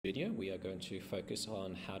Video, we are going to focus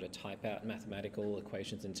on how to type out mathematical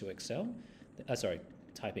equations into Excel.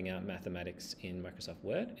 Typing out mathematics in Microsoft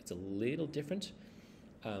Word. It's a little different.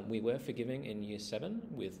 We were forgiving in Year 7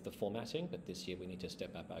 with the formatting, but this year we need to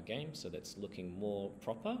step up our game so that's looking more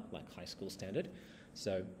proper, like high school standard.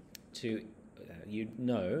 So you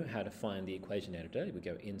know how to find the equation editor. We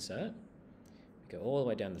go Insert, we go all the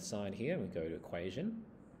way down the side here, and we go to Equation.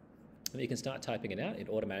 And you can start typing it out. It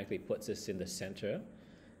automatically puts us in the center.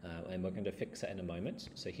 And we're going to fix that in a moment.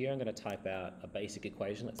 So here I'm going to type out a basic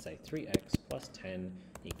equation. Let's say 3x plus 10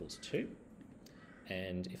 equals 2.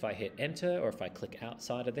 And if I hit enter or if I click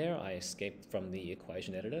outside of there, I escape from the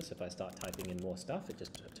equation editor. So if I start typing in more stuff, it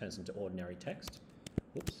just turns into ordinary text.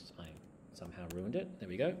 Whoops, I somehow ruined it. There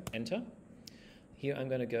we go, enter. Here I'm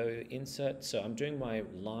going to go insert. So I'm doing my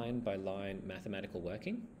line by line mathematical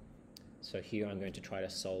working. So here I'm going to try to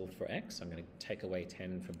solve for x. I'm going to take away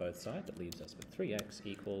 10 from both sides. That leaves us with 3x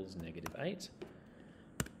equals negative 8.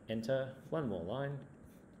 Enter, one more line,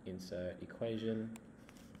 insert equation.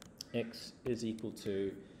 X is equal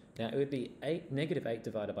to, now it would be negative 8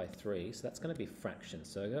 divided by 3, so that's going to be fractions.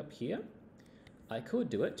 So I go up here. I could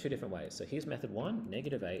do it two different ways. So here's method 1,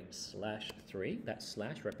 negative 8 slash 3. That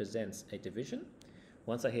slash represents a division.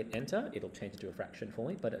 Once I hit enter, it'll change it to a fraction for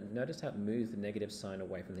me, but notice how it moves the negative sign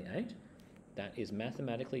away from the 8. That is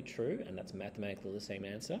mathematically true, and that's mathematically the same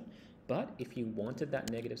answer. But if you wanted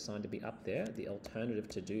that negative sign to be up there, the alternative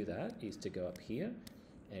to do that is to go up here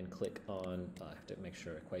and click on, I have to make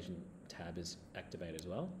sure equation tab is activated as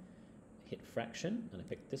well. Hit fraction, and I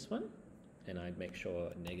pick this one, and I make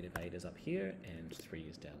sure negative 8 is up here and 3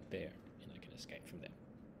 is down there, and I can escape from there.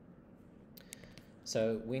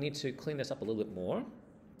 So we need to clean this up a little bit more.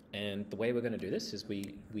 And the way we're going to do this is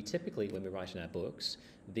we typically, when we write in our books,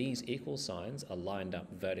 these equal signs are lined up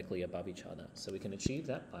vertically above each other. So we can achieve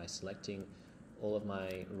that by selecting all of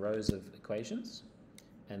my rows of equations,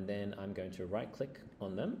 and then I'm going to right click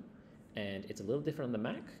on them. And it's a little different on the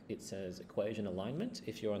Mac. It says equation alignment.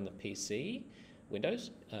 If you're on the PC,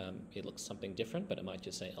 Windows, it looks something different, but it might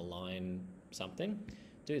just say align something.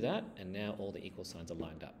 Do that, and now all the equal signs are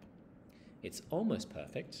lined up. It's almost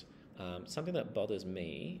perfect. Something that bothers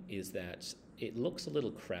me is that it looks a little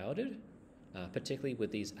crowded, particularly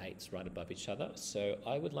with these 8s right above each other. So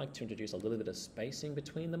I would like to introduce a little bit of spacing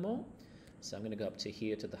between them all. So I'm going to go up to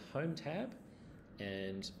here to the Home tab,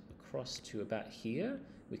 and across to about here,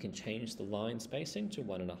 we can change the line spacing to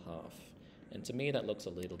 1.5. And to me, that looks a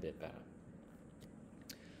little bit better.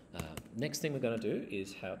 Next thing we're going to do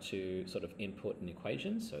is how to sort of input an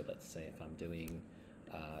equation. So let's say if I'm doing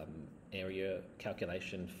area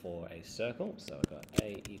calculation for a circle. So I've got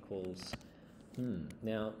A equals,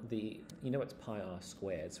 now you know it's pi r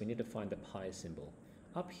squared, so we need to find the pi symbol.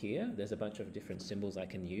 Up here, there's a bunch of different symbols I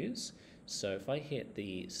can use. So if I hit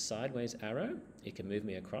the sideways arrow, it can move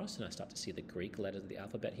me across, and I start to see the Greek letters of the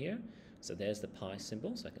alphabet here. So there's the pi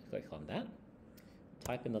symbol, so I can click on that.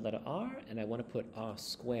 Type in the letter R, and I want to put R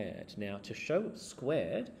squared. Now to show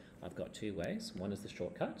squared, I've got two ways. One is the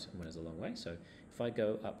shortcut, and one is a long way. So if I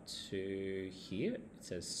go up to here, it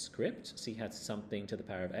says script. See how it's something to the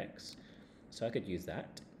power of x. So I could use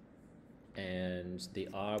that. And the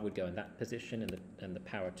R would go in that position, and the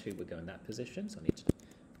power 2 would go in that position. So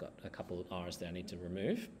I've got a couple of R's that I need to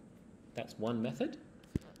remove. That's one method.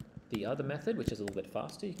 The other method, which is a little bit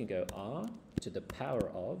faster, you can go R to the power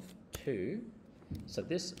of 2. So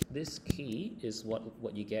this key is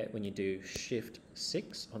what you get when you do Shift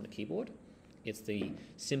 6 on the keyboard. It's the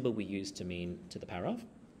symbol we use to mean to the power of.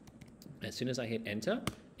 As soon as I hit enter,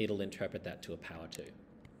 it'll interpret that to a power 2.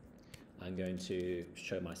 I'm going to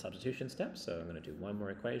show my substitution steps. So I'm going to do one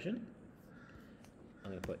more equation.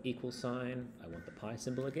 I'm going to put equal sign. I want the pi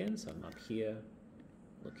symbol again. So I'm up here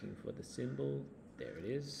looking for the symbol. There it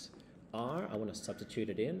is. R, I want to substitute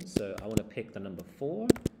it in. So I want to pick the number 4.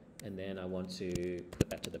 And then I want to put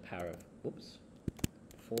that to the power of,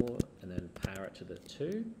 4, and then power it to the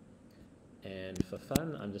 2. And for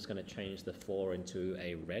fun, I'm just going to change the 4 into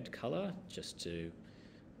a red color, just to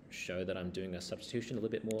show that I'm doing a substitution a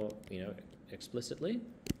little bit more, explicitly.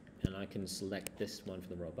 And I can select this one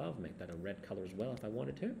from the row above, make that a red color as well if I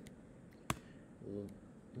wanted to.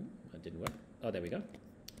 That didn't work. Oh, there we go.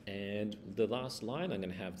 And the last line, I'm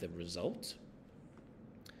going to have the result.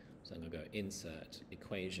 So I'm going to go insert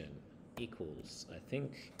equation equals, I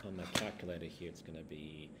think on my calculator here it's going to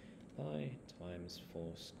be pi times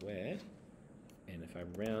 4 squared. And if I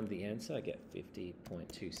round the answer, I get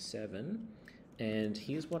 50.27. And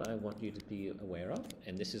here's what I want you to be aware of.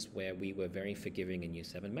 And this is where we were very forgiving in Year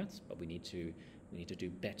 7 maths, but we need to do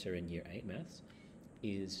better in Year 8 maths,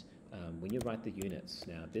 is when you write the units,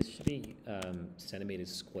 now this should be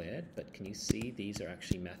centimeters squared, but can you see these are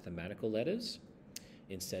actually mathematical letters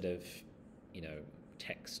instead of, you know,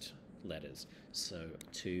 text letters? So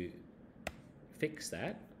to fix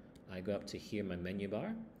that, I go up to here, my menu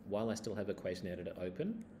bar. While I still have Equation Editor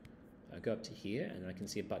open, I go up to here and I can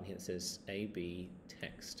see a button here that says AB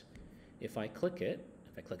text. If I click it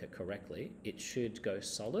correctly, it should go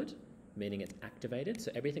solid, meaning it's activated.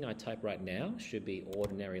 So everything I type right now should be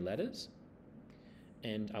ordinary letters.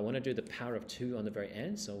 And I want to do the power of 2 on the very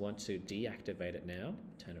end, so I want to deactivate it now,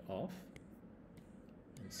 turn it off.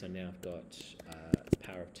 And so now I've got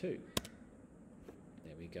power of 2.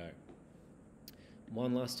 There we go.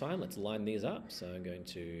 One last time, let's line these up. So I'm going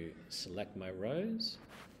to select my rows,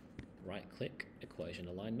 right-click, equation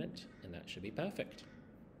alignment, and that should be perfect.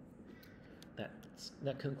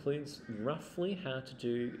 That concludes roughly how to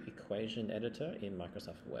do Equation Editor in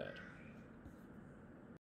Microsoft Word.